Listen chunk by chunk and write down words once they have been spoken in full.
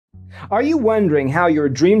Are you wondering how your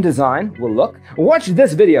dream design will look? Watch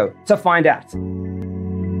this video to find out.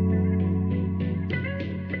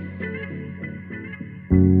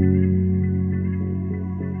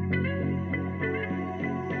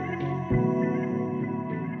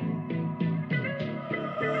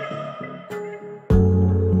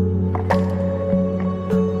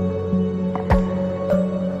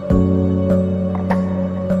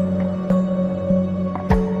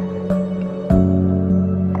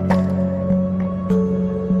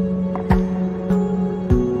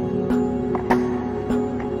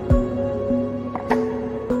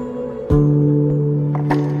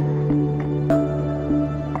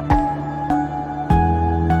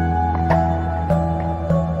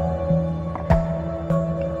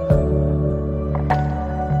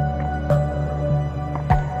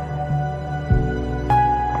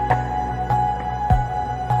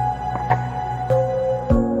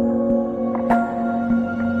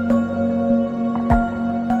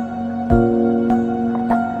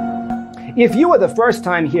 If you are the first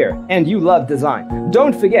time here and you love design,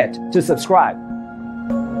 don't forget to subscribe.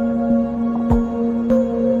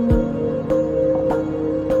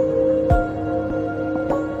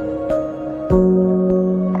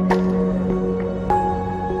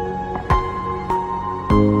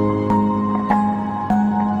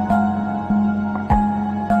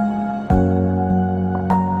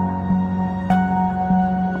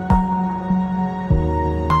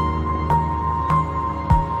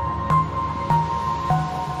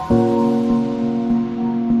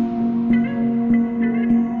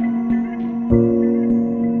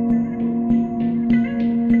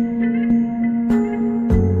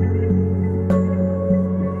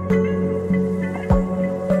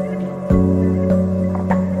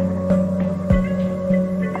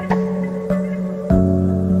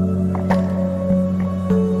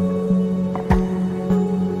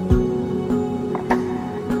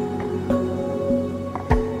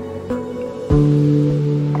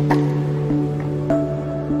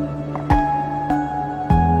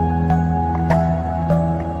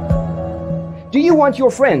 Do you want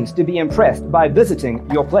your friends to be impressed by visiting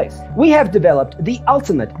your place? We have developed the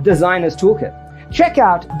ultimate designer's toolkit. Check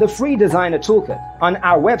out the free designer toolkit on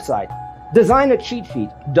our website,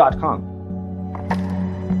 designercheatsheet.com.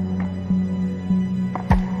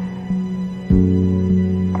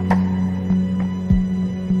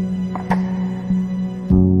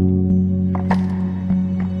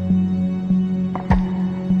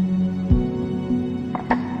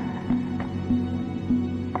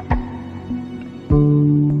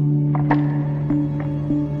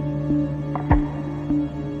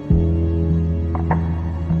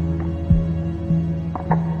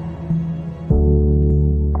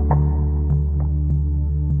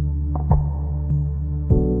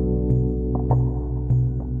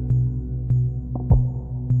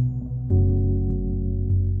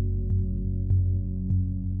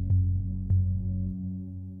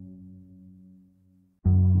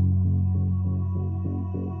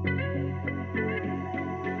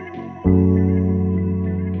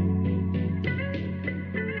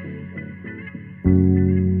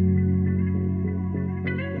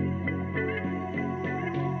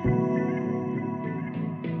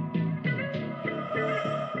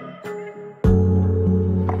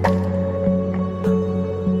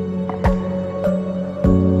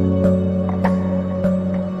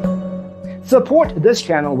 Support this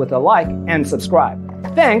channel with a like and subscribe.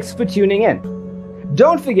 Thanks for tuning in.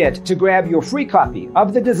 Don't forget to grab your free copy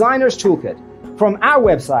of the Designer's Toolkit from our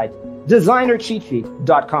website,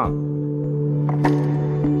 designercheatsheet.com.